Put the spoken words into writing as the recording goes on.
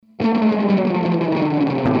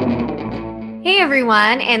Hey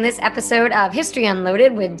everyone, in this episode of History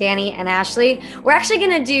Unloaded with Danny and Ashley, we're actually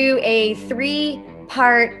going to do a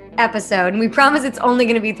three-part episode. And we promise it's only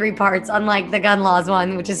going to be three parts, unlike the gun laws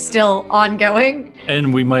one, which is still ongoing.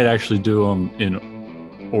 And we might actually do them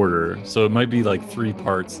in order. So it might be like three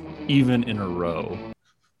parts, even in a row.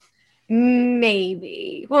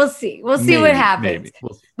 Maybe. We'll see. We'll see what happens.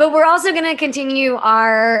 But we're also going to continue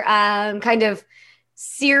our kind of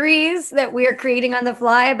series that we are creating on the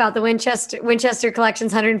fly about the Winchester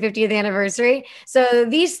Collection's 150th anniversary. So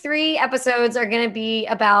these three episodes are going to be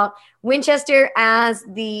about Winchester as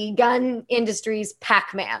the gun industry's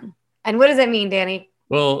Pac-Man. And what does that mean, Danny?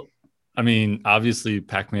 Well, I mean, obviously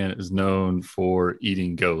Pac-Man is known for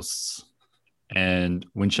eating ghosts. And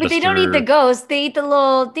Winchester... But they don't eat the ghosts. They eat the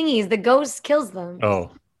little thingies. The ghost kills them. Oh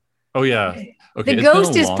yeah. Okay. The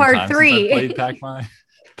ghost is part 3. Played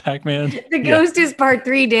Pac-Man. The ghost is part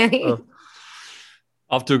 3, Danny.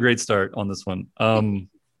 Off to a great start on this one.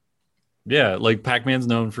 Yeah, like Pac-Man's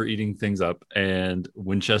known for eating things up, and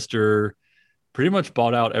Winchester pretty much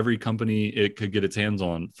bought out every company it could get its hands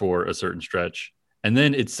on for a certain stretch, and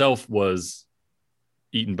then itself was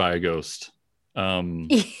eaten by a ghost. To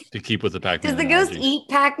keep with the Pac-Man. Does the ghost eat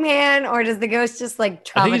Pac-Man, or does the ghost just like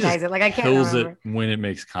traumatize it? Like I can't kills remember. It when it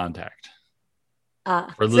makes contact.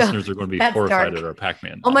 Our listeners are going to be horrified at our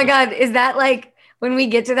Pac-Man. Oh my God. Is that like when we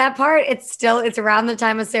get to that part, it's around the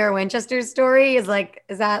time of Sarah Winchester's story?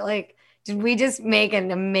 Did we just make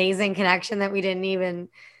an amazing connection that we didn't even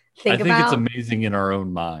think about? I think it's amazing in our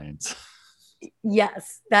own minds.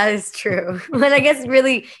 Yes, that is true. But I guess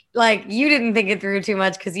really, like, you didn't think it through too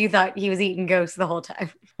much because you thought he was eating ghosts the whole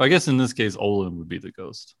time. Well, I guess in this case, Olin would be the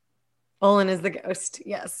ghost. Olin is the ghost.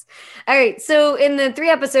 Yes. All right. So in the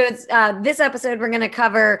 3 episodes, this episode, we're going to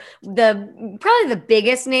cover probably the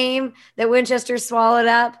biggest name that Winchester swallowed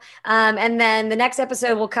up. And then the next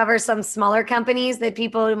episode, we'll cover some smaller companies that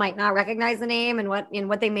people who might not recognize the name and what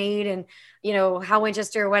they made and, how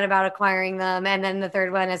Winchester went about acquiring them. And then the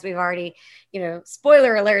third one, as we've already,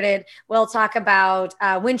 spoiler alerted, we'll talk about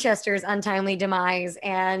Winchester's untimely demise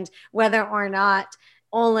and whether or not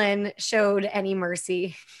Olin showed any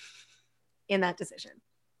mercy in that decision.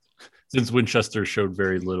 Since Winchester showed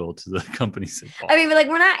very little to the companies involved. I mean, but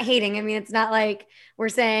we're not hating. I mean, it's not like we're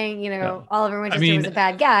saying, Oliver Winchester was a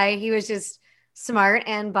bad guy. He was just smart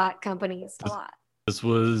and bought companies a lot. This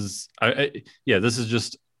was, this is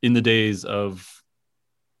just in the days of,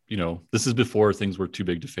 this is before things were too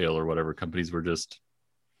big to fail or whatever. Companies were just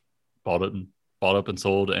bought up and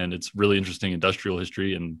sold. And it's really interesting industrial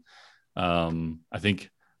history. And I think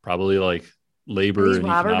probably like labor and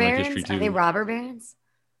economic history too. Are they robber barons?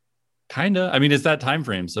 Kinda. I mean, it's that time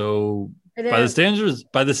frame. So by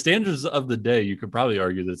the standards of the day, you could probably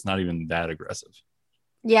argue that it's not even that aggressive.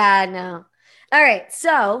 Yeah, no. All right.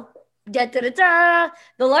 So the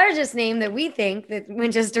largest name that we think that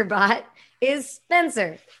Winchester bought is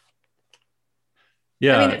Spencer.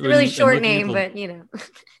 Yeah. I mean, it's a really short name, but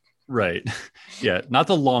Right. Yeah. Not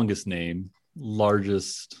the longest name,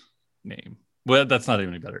 largest name. Well, that's not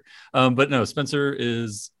even any better. But no, Spencer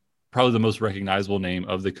is probably the most recognizable name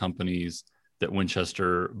of the companies that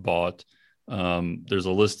Winchester bought. There's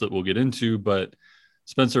a list that we'll get into, but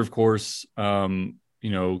Spencer, of course, came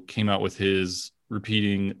out with his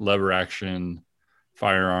repeating lever action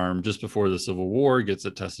firearm just before the Civil War, gets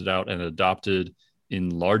it tested out and adopted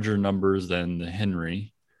in larger numbers than the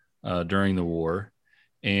Henry during the war.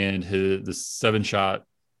 And the 7-shot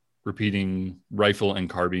repeating rifle and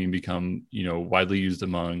carbine become, widely used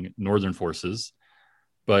among Northern forces.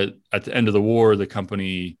 But at the end of the war, the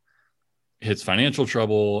company hits financial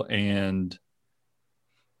trouble. And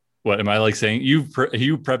what am I like saying? You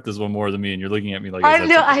prepped this one more than me, and you're looking at me like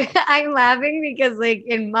I'm laughing because, like,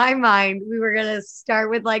 in my mind, we were gonna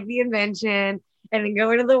start with like the invention and then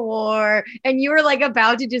go into the war, and you were like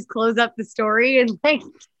about to just close up the story and like.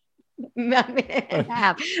 A minute and a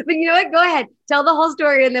half. But you know what? Go ahead. Tell the whole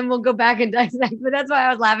story and then we'll go back and dissect. But that's why I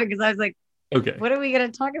was laughing because I was like, okay, what are we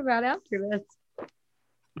going to talk about after this?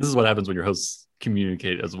 This is what happens when your hosts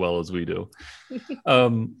communicate as well as we do.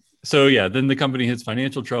 So yeah, then the company hits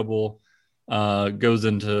financial trouble, goes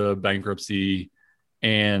into bankruptcy.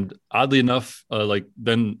 And oddly enough,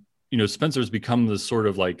 Spencer's become this sort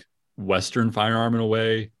of like Western firearm in a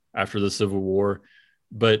way after the Civil War.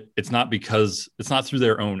 But it's not through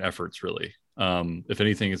their own efforts, really. If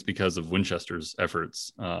anything, it's because of Winchester's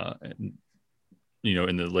efforts, in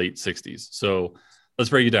the late 60s. So let's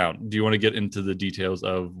break it down. Do you want to get into the details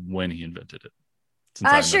of when he invented it?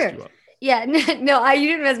 Sure. Yeah, no, you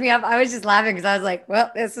didn't mess me up. I was just laughing because I was like,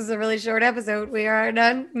 well, this is a really short episode. We are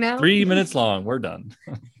done now. 3 minutes long. We're done.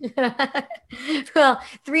 Well,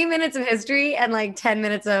 3 minutes of history and like 10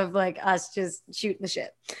 minutes of like us just shooting the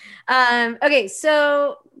shit. Okay,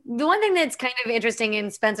 so the one thing that's kind of interesting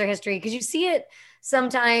in Spencer history, because you see it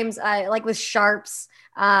sometimes like with Sharps,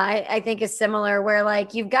 I think is similar where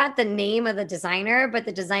like you've got the name of the designer, but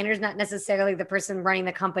the designer is not necessarily the person running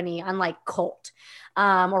the company, unlike Colt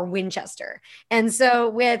or Winchester. And so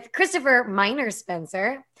with Christopher Minor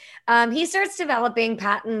Spencer, he starts developing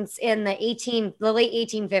patents in the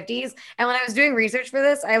late 1850s. And when I was doing research for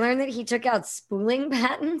this, I learned that he took out spooling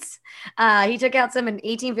patents. He took out some in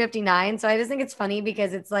 1859. So I just think it's funny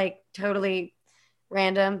because it's like totally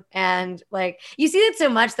random. And like you see it so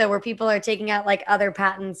much though, where people are taking out like other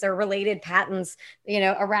patents or related patents,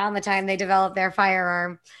 around the time they develop their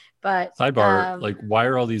firearm. But sidebar, like why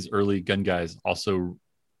are all these early gun guys also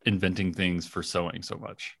inventing things for sewing so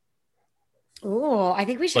much? Oh, I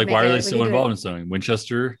think we should like why are they so involved in sewing?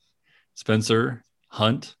 Winchester, Spencer,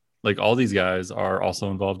 Hunt, like all these guys are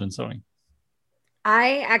also involved in sewing.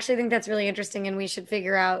 I actually think that's really interesting, and we should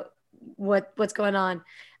figure out what's going on.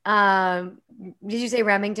 Did you say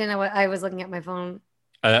Remington? I was looking at my phone.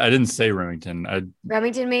 I didn't say Remington.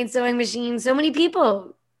 Remington made sewing machines. So many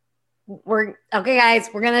people. We're okay, guys.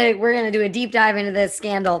 We're gonna do a deep dive into this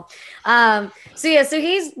scandal. So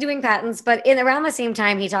he's doing patents, but in around the same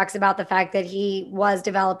time, he talks about the fact that he was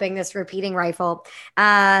developing this repeating rifle,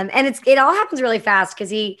 and it all happens really fast because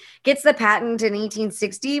he gets the patent in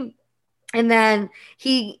 1860, and then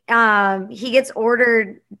he gets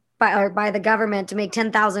ordered by the government to make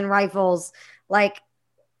 10,000 rifles, like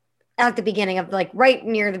at the beginning of like right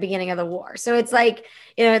near the beginning of the war. So it's like,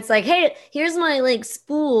 it's like, hey, here's my like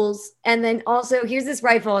spools. And then also here's this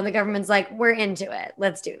rifle. And the government's like, we're into it.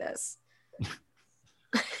 Let's do this.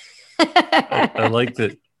 I like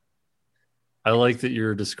that. I like that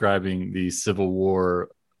you're describing the Civil War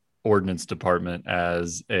Ordnance Department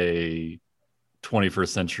as a 21st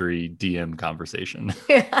century DM conversation.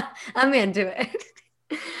 Yeah, I'm into it.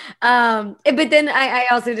 But then I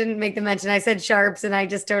also didn't make the mention. I said Sharps, and I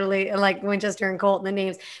just totally like Winchester and Colt in the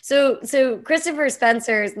names. So Christopher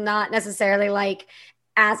Spencer is not necessarily like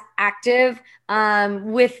as active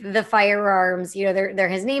with the firearms. They're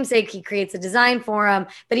his namesake. He creates a design for them,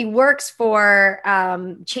 but he works for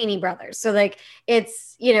Cheney Brothers. So like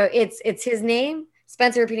it's his name,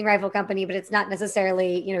 Spencer Repeating Rifle Company, but it's not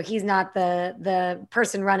necessarily he's not the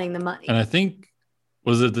person running the money. And I think.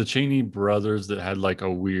 Was it the Cheney brothers that had like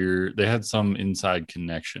they had some inside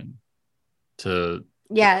connection to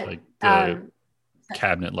like the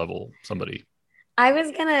cabinet level somebody? I was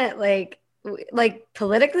gonna like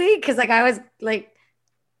politically, because like I was like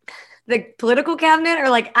the political cabinet or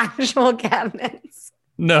like actual cabinets.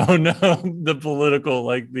 No, the political,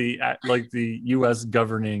 like the U.S.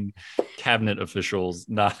 governing cabinet officials.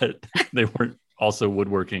 Not they weren't also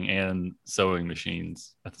woodworking and sewing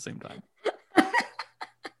machines at the same time.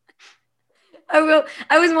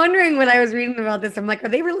 I was wondering when I was reading about this, I'm like, are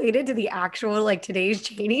they related to the actual like today's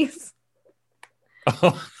Cheneys?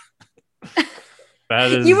 Oh,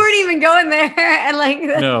 that is. You weren't even going there, and like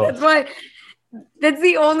no. That's why. That's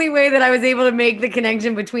the only way that I was able to make the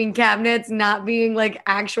connection between cabinets not being like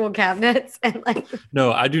actual cabinets and like.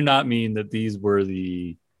 No, I do not mean that these were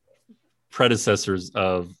the predecessors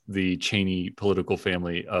of the Cheney political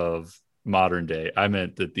family of modern day. I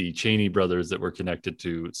meant that the Cheney brothers that were connected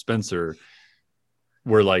to Spencer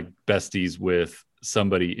were like besties with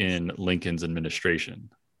somebody in Lincoln's administration.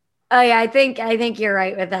 Oh yeah, I think you're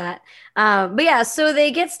right with that. But yeah, so they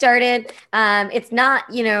get started. It's not,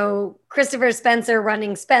 Christopher Spencer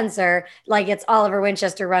running Spencer, like it's Oliver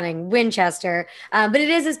Winchester running Winchester. But it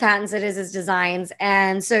is his patents, it is his designs.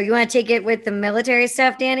 And so you want to take it with the military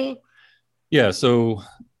stuff, Danny? Yeah, so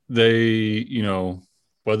they,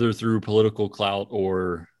 whether through political clout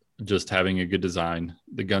or just having a good design,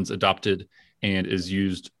 the gun's adopted and is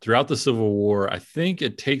used throughout the Civil War. I think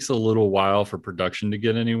it takes a little while for production to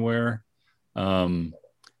get anywhere. And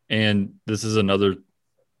this is another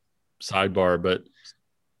sidebar, but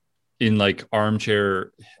in like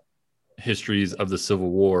armchair histories of the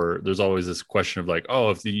Civil War, there's always this question of like,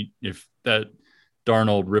 oh, if that darn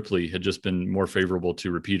old Ripley had just been more favorable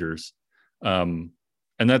to repeaters. And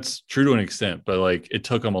that's true to an extent, but like it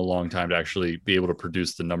took them a long time to actually be able to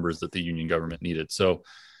produce the numbers that the Union government needed. So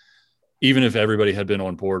even if everybody had been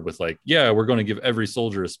on board with like, yeah, we're going to give every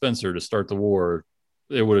soldier a Spencer to start the war,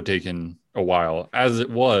 it would have taken a while. As it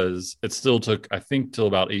was, it still took, I think, till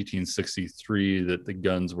about 1863 that the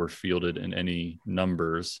guns were fielded in any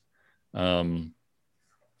numbers.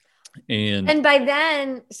 And by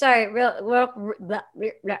then, sorry, real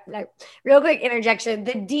quick interjection.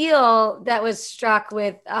 The deal that was struck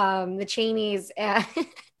with the Cheneys and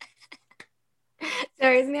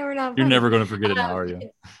sorry, it's never not you're funny. never going to forget it now, are you?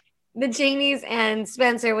 The Cheneys and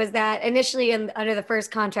Spencer was that initially under the first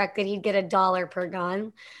contract that he'd get $1 per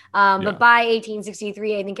gun. But by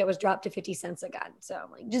 1863, I think it was dropped to 50 cents a gun. So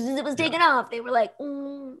like just as it was taken off, they were like,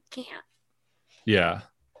 can't. Yeah.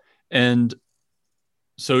 And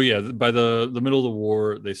so by the middle of the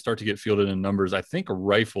war, they start to get fielded in numbers. I think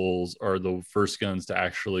rifles are the first guns to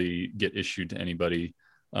actually get issued to anybody.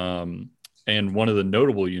 And one of the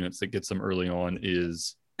notable units that gets them early on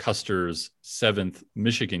is Custer's 7th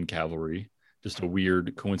Michigan Cavalry. Just a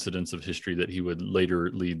weird coincidence of history that he would later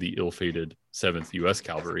lead the ill-fated 7th U.S.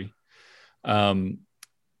 Cavalry.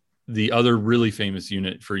 The other really famous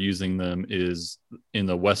unit for using them is in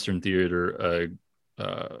the Western Theater.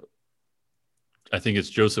 I think it's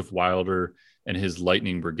Joseph Wilder and his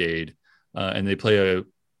Lightning Brigade. And they play a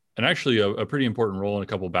pretty important role in a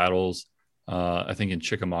couple battles. I think in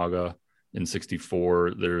Chickamauga in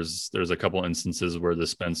 64, there's a couple instances where the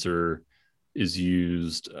Spencer is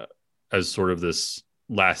used as sort of this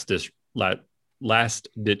last ditch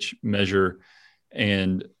measure,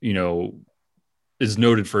 and is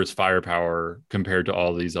noted for its firepower compared to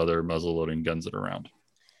all these other muzzle loading guns that are around.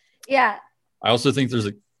 Yeah. I also think there's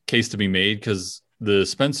a case to be made because the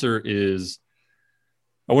Spencer is,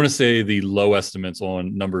 I want to say the low estimates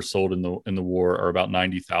on numbers sold in the war are about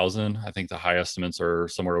 90,000. I think the high estimates are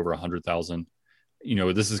somewhere over 100,000.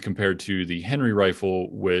 This is compared to the Henry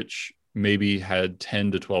rifle, which maybe had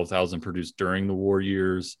 10 to 12,000 produced during the war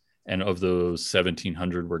years. And of those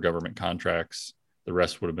 1,700 were government contracts. The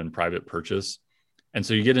rest would have been private purchase. And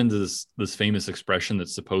so you get into this famous expression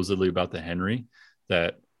that's supposedly about the Henry,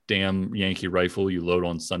 that damn Yankee rifle you load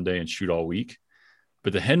on Sunday and shoot all week.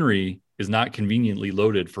 But the Henry is not conveniently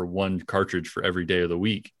loaded for one cartridge for every day of the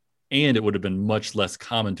week. And it would have been much less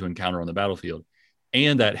common to encounter on the battlefield.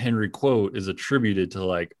 And that Henry quote is attributed to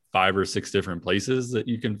like 5 or 6 different places that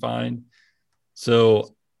you can find.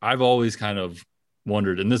 So I've always kind of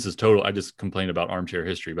wondered, and this is total, I just complained about armchair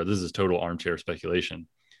history, but this is total armchair speculation.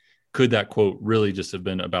 Could that quote really just have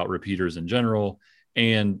been about repeaters in general,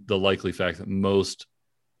 and the likely fact that most,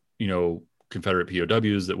 Confederate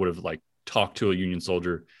POWs that would have like talked to a Union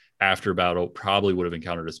soldier after battle probably would have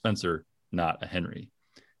encountered a Spencer, not a Henry.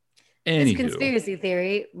 Anywho, conspiracy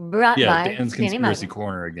theory brought by Dan's conspiracy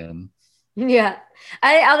corner again. Yeah.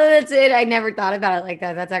 Although that's it, I never thought about it like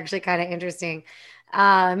that. That's actually kind of interesting.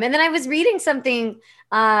 And then I was reading something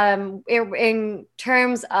in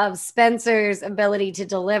terms of Spencer's ability to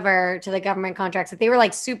deliver to the government contracts, that they were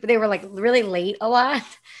like really late a lot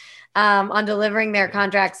on delivering their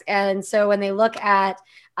contracts. And so when they look at,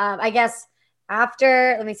 I guess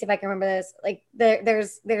after, let me see if I can remember this, like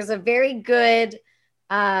there's a very good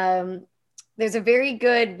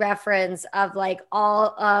reference of like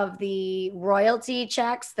all of the royalty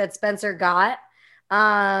checks that Spencer got.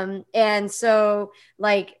 And so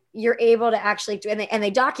like you're able to actually do, and they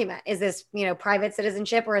document, is this, private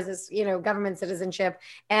citizenship or is this, government citizenship?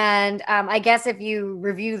 And I guess if you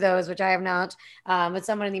review those, which I have not, but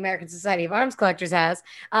someone in the American Society of Arms Collectors has,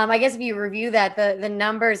 I guess if you review that, the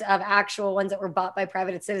numbers of actual ones that were bought by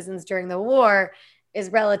private citizens during the war is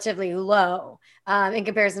relatively low in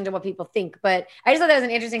comparison to what people think. But I just thought that was an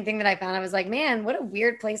interesting thing that I found. I was like, man, what a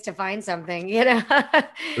weird place to find something,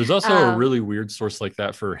 There's also a really weird source like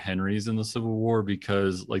that for Henrys in the Civil War,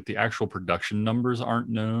 because like the actual production numbers aren't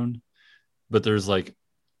known, but there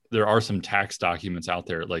are some tax documents out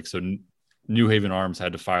there. Like, so New Haven Arms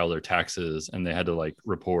had to file their taxes and they had to like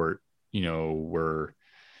report, where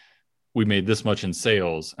we made this much in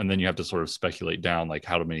sales, and then you have to sort of speculate down, like,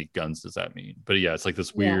 how many guns does that mean? But yeah, it's like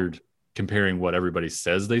this weird comparing what everybody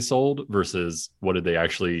says they sold versus what did they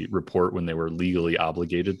actually report when they were legally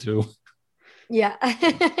obligated to. Yeah.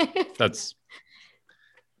 That's,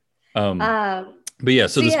 but yeah,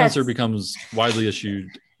 so the Spencer becomes widely issued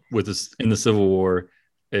with this in the Civil War.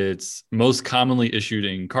 It's most commonly issued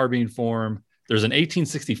in carbine form. There's an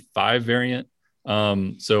 1865 variant.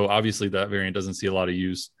 So obviously that variant doesn't see a lot of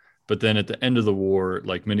use. But then at the end of the war,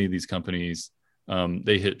 like many of these companies,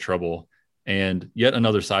 they hit trouble. And yet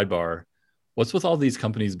another sidebar, what's with all these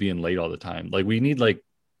companies being late all the time? Like, we need, like,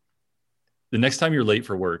 the next time you're late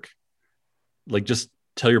for work, like, just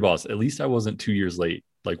tell your boss, at least I wasn't 2 years late,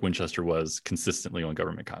 like Winchester was consistently on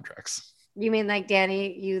government contracts. You mean like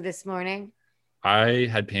Danny, you this morning? I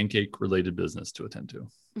had pancake-related business to attend to.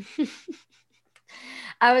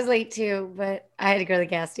 I was late too, but I had to go to the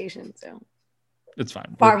gas station, so. It's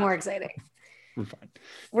fine. Far more exciting. We're fine.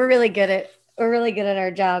 We're really good at We're really good at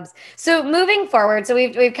our jobs. So moving forward, so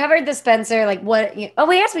we've covered the Spencer, like what, oh,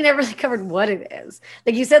 we actually never really covered what it is.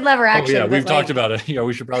 Like you said, lever Oh yeah, action, we've but talked like, about it. Yeah,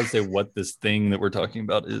 we should probably say what this thing that we're talking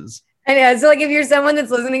about is. I know. So like if you're someone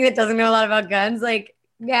that's listening that doesn't know a lot about guns, like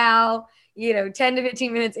now, 10 to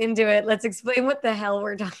 15 minutes into it, let's explain what the hell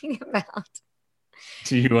we're talking about.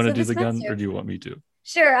 Do you want to So do the the gun Spencer, or do you want me to?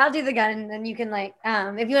 sure, I'll do the gun, and then you can like,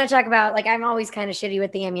 if you want to talk about like, I'm always kind of shitty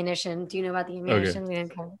with the ammunition. Do you know about the Okay. ammunition? We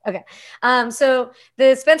didn't cover. Okay. So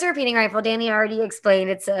the Spencer repeating rifle, Danny already explained.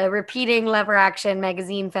 It's a repeating lever action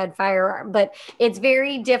magazine fed firearm, but it's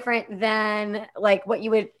very different than like what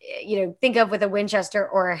you would, think of with a Winchester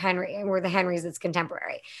or a Henry, and we're the Henrys that's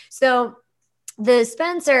contemporary. So the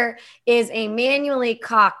Spencer is a manually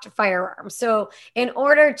cocked firearm. So, in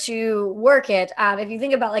order to work it, if you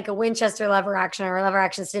think about like a Winchester lever action or lever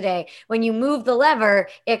actions today, when you move the lever,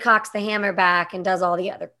 it cocks the hammer back and does all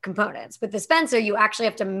the other components. With the Spencer, you actually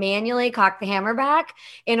have to manually cock the hammer back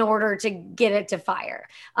in order to get it to fire.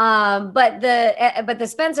 But the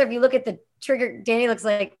Spencer, if you look at the trigger, Danny looks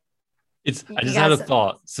like I just had a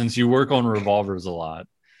thought since you work on revolvers a lot.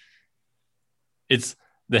 It's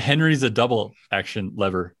the Henry's a double action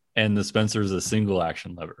lever and the Spencer's a single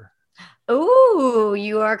action lever. Ooh,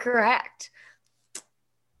 you are correct.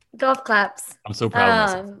 Golf claps. I'm so proud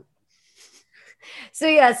of myself. So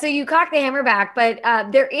you cock the hammer back, but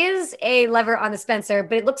there is a lever on the Spencer,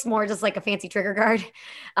 but it looks more just like a fancy trigger guard.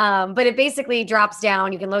 But it basically drops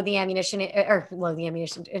down. You can load the ammunition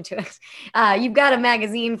into it. You've got a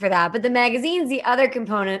magazine for that, but the magazine's the other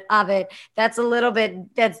component of it. That's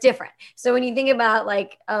different. So when you think about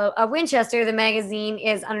like a Winchester, the magazine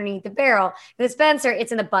is underneath the barrel. The Spencer,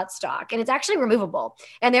 it's in the buttstock, and it's actually removable.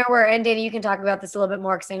 And Danny, you can talk about this a little bit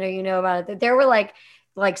more because I know you know about it. That there were like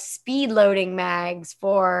speed loading mags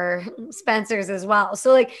for Spencers as well.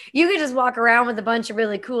 So like you could just walk around with a bunch of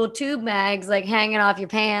really cool tube mags like hanging off your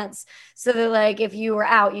pants so that like if you were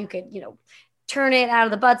out, you could, turn it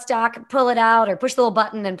out of the buttstock and pull it out or push the little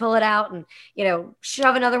button and pull it out and,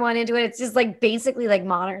 shove another one into it. It's just like basically like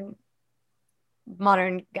modern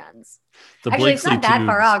guns. Actually, it's not that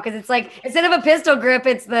far out because it's like instead of a pistol grip,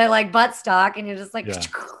 it's the like buttstock and you're just like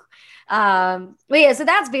so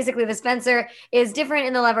that's basically the Spencer is different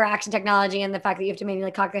in the lever action technology and the fact that you have to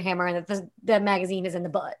manually cock the hammer and that the magazine is in the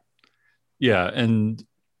butt. Yeah, and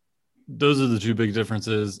those are the two big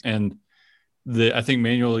differences. And I think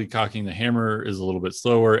manually cocking the hammer is a little bit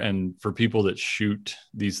slower. And for people that shoot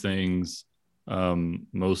these things,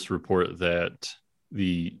 most report that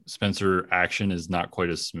the Spencer action is not quite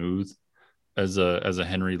as smooth as a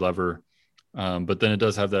Henry lever. But then it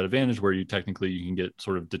does have that advantage where you can get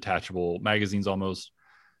sort of detachable magazines almost.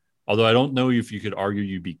 Although I don't know if you could argue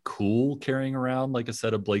you'd be cool carrying around like a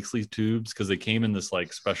set of Blakesley tubes because they came in this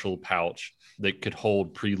like special pouch that could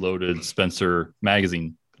hold preloaded Spencer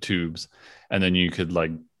magazine tubes. And then you could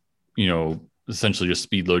essentially just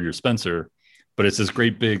speed load your Spencer. But it's this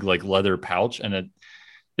great big like leather pouch. And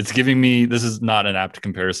it's giving me, this is not an apt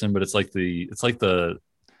comparison, but it's like the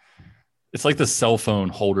cell phone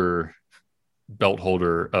holder belt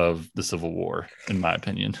holder of the Civil War, in my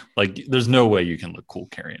opinion. Like there's no way you can look cool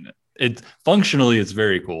carrying it. It's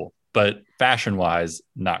very cool, but fashion wise,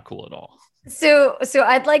 not cool at all. So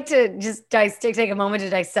I'd like to just take a moment to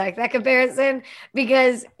dissect that comparison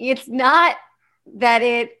because it's not that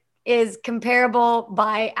it is comparable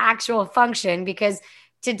by actual function because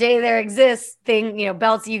today there exists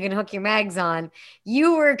belts you can hook your mags on.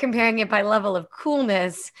 You were comparing it by level of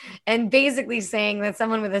coolness and basically saying that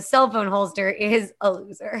someone with a cell phone holster is a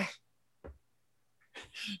loser.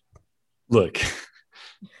 Look,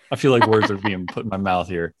 I feel like words are being put in my mouth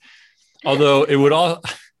here. Although it would all,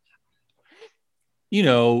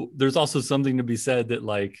 there's also something to be said that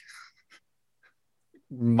like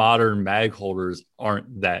modern mag holders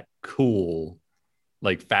aren't that cool,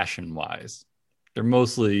 like fashion wise. They're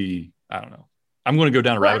mostly, I don't know. I'm going to go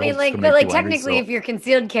down a rabbit hole. But technically, if you're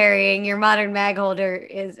concealed carrying, your modern mag holder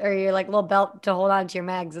or your like little belt to hold on to your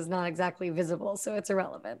mags is not exactly visible, so it's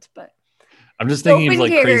irrelevant. But I'm just thinking of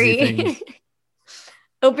like crazy things.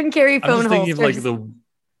 Open carry phone holsters. I'm just thinking of like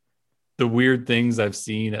the weird things I've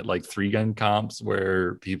seen at like 3-gun comps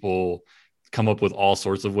where people come up with all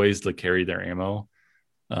sorts of ways to carry their ammo.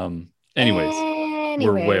 Anyways.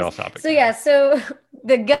 We're way off topic. So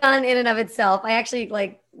the gun in and of itself, I actually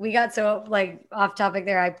we got so off topic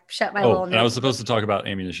there. I shut my little. And I was supposed to talk about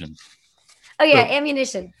ammunition. Oh yeah,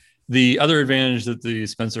 ammunition. The other advantage that the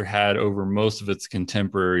Spencer had over most of its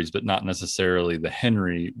contemporaries, but not necessarily the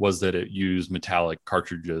Henry, was that it used metallic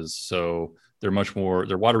cartridges. So they're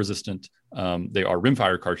water resistant. They are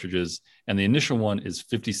rimfire cartridges, and the initial one is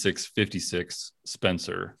 5656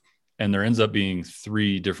 Spencer. and there ends up being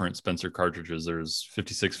 3 different Spencer cartridges. There's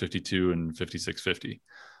 5652 and 5650.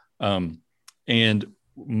 And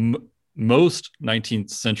most 19th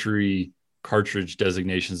century cartridge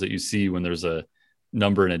designations that you see when there's a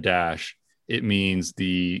number and a dash, it means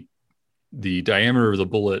the diameter of the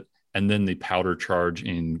bullet and then the powder charge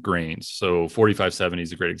in grains. So 4570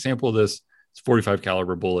 is a great example of this. It's 45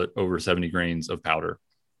 caliber bullet over 70 grains of powder.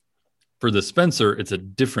 For the Spencer, it's a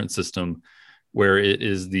different system where it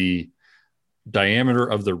is the diameter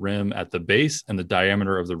of the rim at the base and the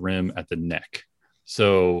diameter of the rim at the neck.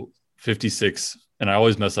 So 56, and I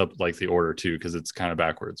always mess up like the order too, because it's kind of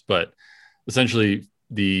backwards, but essentially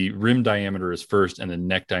the rim diameter is first and the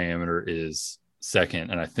neck diameter is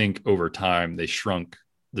second. And I think over time they shrunk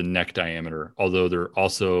the neck diameter, although there are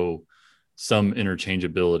also some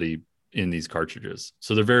interchangeability in these cartridges.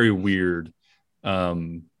 So they're very weird,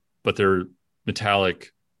 but they're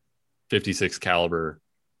metallic 56 caliber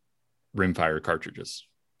rimfire cartridges.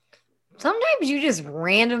 Sometimes you just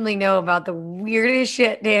randomly know about the weirdest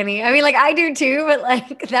shit, Danny. I mean, like I do too, but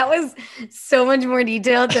like that was so much more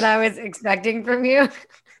detailed than I was expecting from you.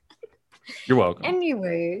 You're welcome.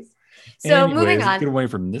 Moving on. Let's get away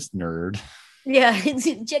from this nerd. Yeah,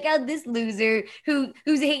 check out this loser who's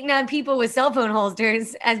hating on people with cell phone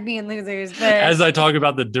holsters as being losers. But as I talk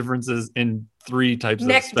about the differences in 3 types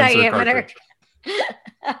neck of Spencer diameter. cartridge.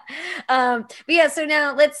 But yeah, so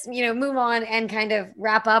now let's move on and kind of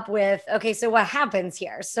wrap up with, okay, so what happens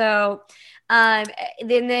here? So then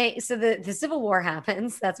the Civil War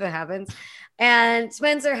happens. That's what happens. And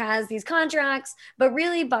Spencer has these contracts, but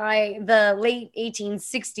really by the late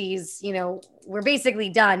 1860s, we're basically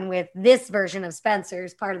done with this version of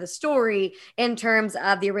Spencer's part of the story in terms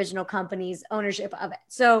of the original company's ownership of it.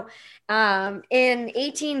 So in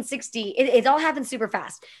 1860, it all happened super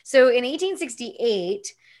fast. So in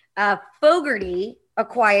 1868, Fogarty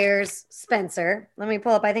acquires Spencer. Let me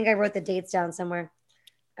pull up. I think I wrote the dates down somewhere.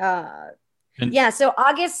 So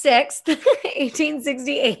August 6th,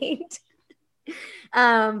 1868.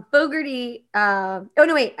 Fogarty, I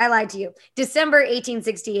lied to you. December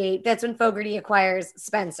 1868, that's when Fogarty acquires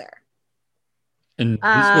Spencer. And this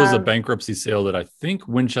was a bankruptcy sale that I think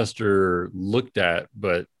Winchester looked at,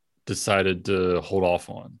 but decided to hold off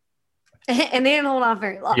on. And they didn't hold off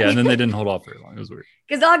very long. Yeah, and then they didn't hold off very long. It was weird.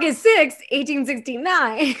 Because August 6th,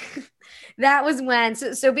 1869, that was when,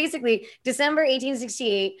 so basically December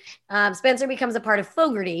 1868, Spencer becomes a part of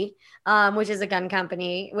Fogarty, which is a gun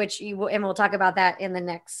company, and we'll talk about that in the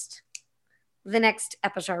next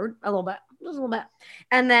episode a little bit.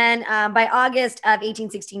 And then by August of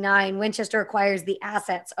 1869, Winchester acquires the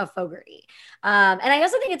assets of Fogarty. And I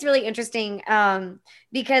also think it's really interesting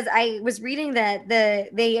because I was reading that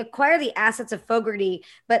they acquire the assets of Fogarty,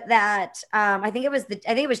 but that I think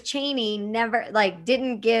it was Cheney never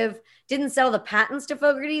didn't sell the patents to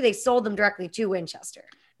Fogarty. They sold them directly to Winchester.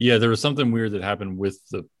 Yeah, there was something weird that happened with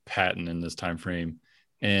the patent in this time frame,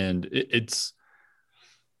 and it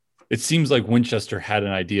seems like Winchester had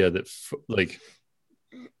an idea that,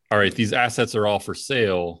 all right, these assets are all for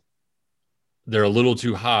sale. They're a little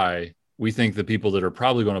too high. We think the people that are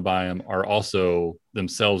probably going to buy them are also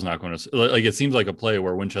themselves not going to. It seems like a play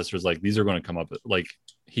where Winchester's like, these are going to come up. Like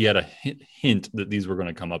he had a hint that these were going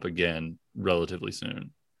to come up again relatively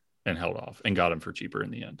soon, and held off and got them for cheaper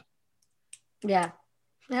in the end. Yeah.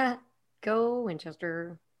 Go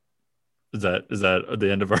Winchester. Is that the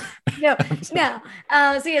end of our no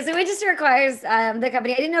so Winchester acquires the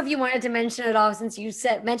company. I didn't know if you wanted to mention it all since you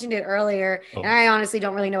mentioned it earlier. And I honestly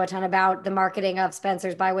don't really know a ton about the marketing of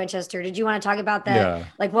Spencer's by Winchester. Did you want to talk about that? Yeah.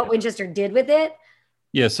 Like what Winchester did with it?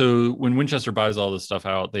 Yeah, so when Winchester buys all this stuff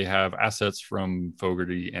out, they have assets from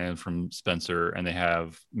Fogarty and from Spencer, and they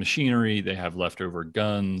have machinery, they have leftover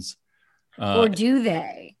guns. Or do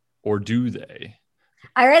they?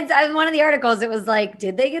 I read in one of the articles, it was like,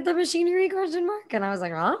 did they get the machinery ? And I was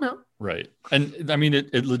like, I don't know. Right. And I mean,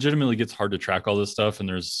 it legitimately gets hard to track all this stuff. And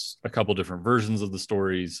there's a couple different versions of the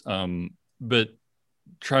stories. But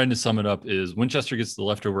trying to sum it up is Winchester gets the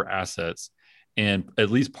leftover assets. And at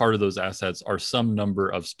least part of those assets are some number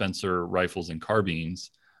of Spencer rifles and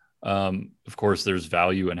carbines. Of course, there's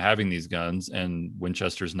value in having these guns. And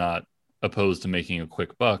Winchester's not opposed to making a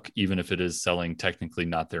quick buck, even if it is selling technically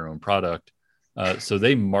not their own product. So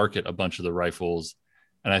they market a bunch of the rifles,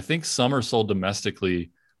 and I think some are sold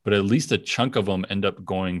domestically, but at least a chunk of them end up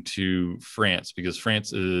going to France because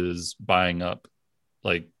France is buying up.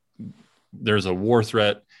 Like there's a war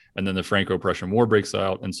threat, and then the Franco-Prussian War breaks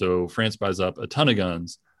out, and so France buys up a ton of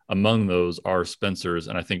guns. Among those are Spencer's,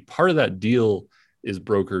 and I think part of that deal is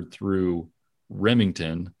brokered through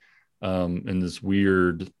Remington. in this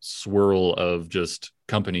weird swirl of just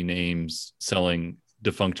company names selling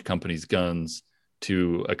defunct companies' guns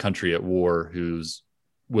to a country at war who's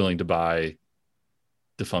willing to buy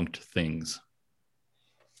defunct things.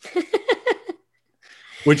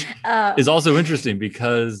 Which is also interesting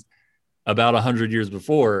because about 100 years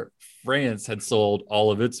before, France had sold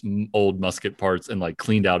all of its old musket parts and like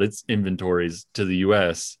cleaned out its inventories to the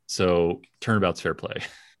US. So turnabout's fair play,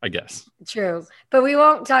 I guess. True. But we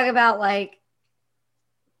won't talk about like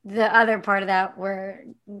the other part of that where,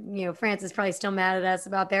 you know, France is probably still mad at us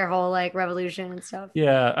about their whole like revolution and stuff.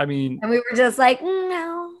 Yeah. I mean, and we were just like,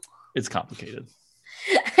 no. It's complicated.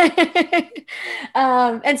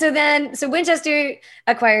 And so Winchester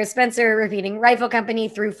acquires Spencer Repeating Rifle Company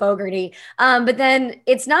through Fogarty. But then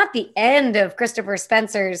it's not the end of Christopher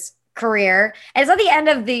Spencer's career. And it's not the end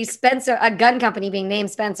of the Spencer, a gun company being named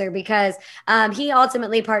Spencer, because he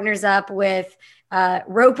ultimately partners up with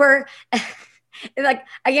Roper. Like,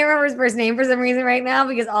 I can't remember his first name for some reason right now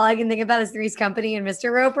because all I can think about is Three's Company and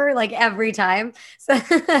Mr. Roper, like every time. So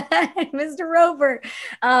Mr. Roper.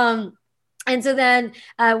 And so then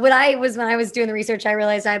when I was doing the research, I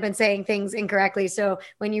realized I had been saying things incorrectly. So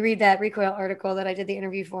when you read that Recoil article that I did the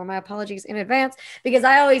interview for, my apologies in advance, because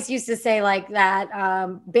I always used to say like that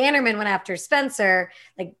Bannerman went after Spencer,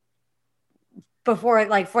 like before,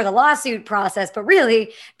 like for the lawsuit process, but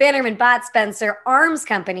really Bannerman bought Spencer Arms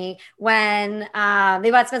Company when they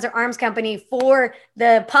bought Spencer Arms Company for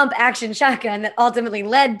the pump action shotgun that ultimately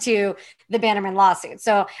led to the Bannerman lawsuit.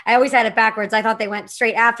 So I always had it backwards. I thought they went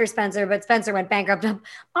straight after Spencer, but Spencer went bankrupt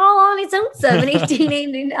all on its own in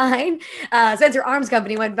 1889. Spencer Arms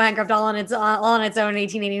Company went bankrupt all on its own in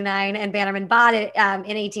 1889, and Bannerman bought it in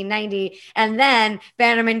 1890. And then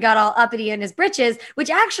Bannerman got all uppity in his britches, which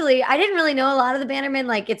actually I didn't really know a lot of the Bannerman,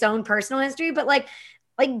 like its own personal history, but like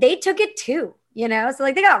they took it too, you know? So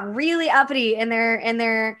like they got really uppity in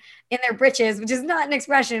their britches, which is not an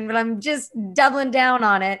expression, but I'm just doubling down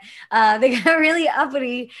on it. They got really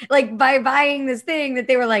uppity, like by buying this thing that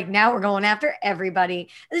they were like, now we're going after everybody.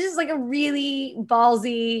 It's just like a really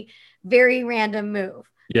ballsy, very random move.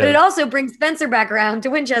 Yeah. But it also brings Spencer back around to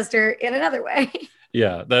Winchester in another way.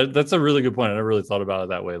 Yeah, that's a really good point. I never really thought about it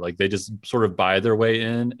that way. Like they just sort of buy their way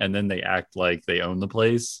in and then they act like they own the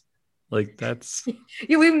place. Like that's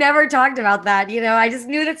yeah, we've never talked about that. You know, I just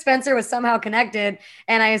knew that Spencer was somehow connected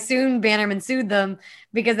and I assumed Bannerman sued them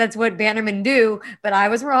because that's what Bannerman do, but I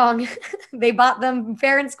was wrong. They bought them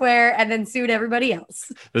fair and square and then sued everybody else.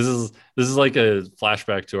 This is like a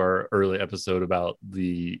flashback to our early episode about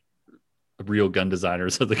the real gun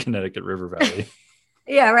designers of the Connecticut River Valley.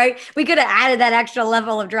 Yeah, right. We could have added that extra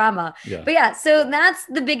level of drama. Yeah. But yeah, so that's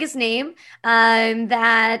the biggest name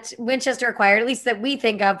that Winchester acquired, at least that we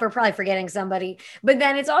think of. We're probably forgetting somebody. But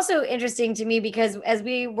then it's also interesting to me because as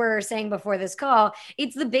we were saying before this call,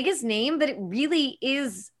 it's the biggest name, but it really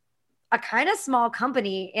is a kind of small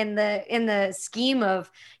company in the scheme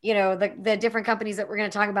of, you know, the different companies that we're going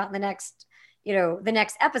to talk about in the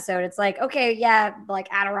next episode. It's like, okay, yeah, like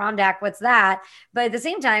Adirondack, what's that? But at the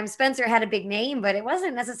same time, Spencer had a big name, but it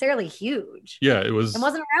wasn't necessarily huge. Yeah, it wasn't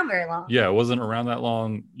around very long. Yeah, it wasn't around that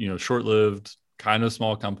long, you know, short-lived, kind of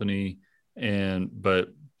small company. But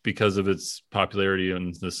because of its popularity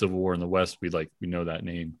in the Civil War in the West, we know that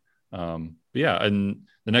name. But yeah, and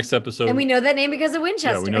the next episode. And we know that name because of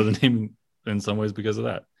Winchester. Yeah, we know the name in some ways because of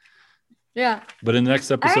that. Yeah. But in the next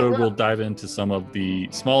episode, we'll dive into some of the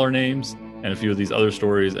smaller names and a few of these other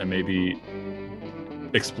stories and maybe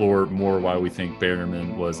explore more why we think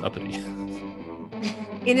Bannerman was uppity.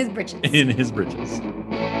 In his britches. In his britches.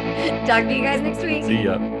 Talk to you guys next week. See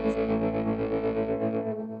ya.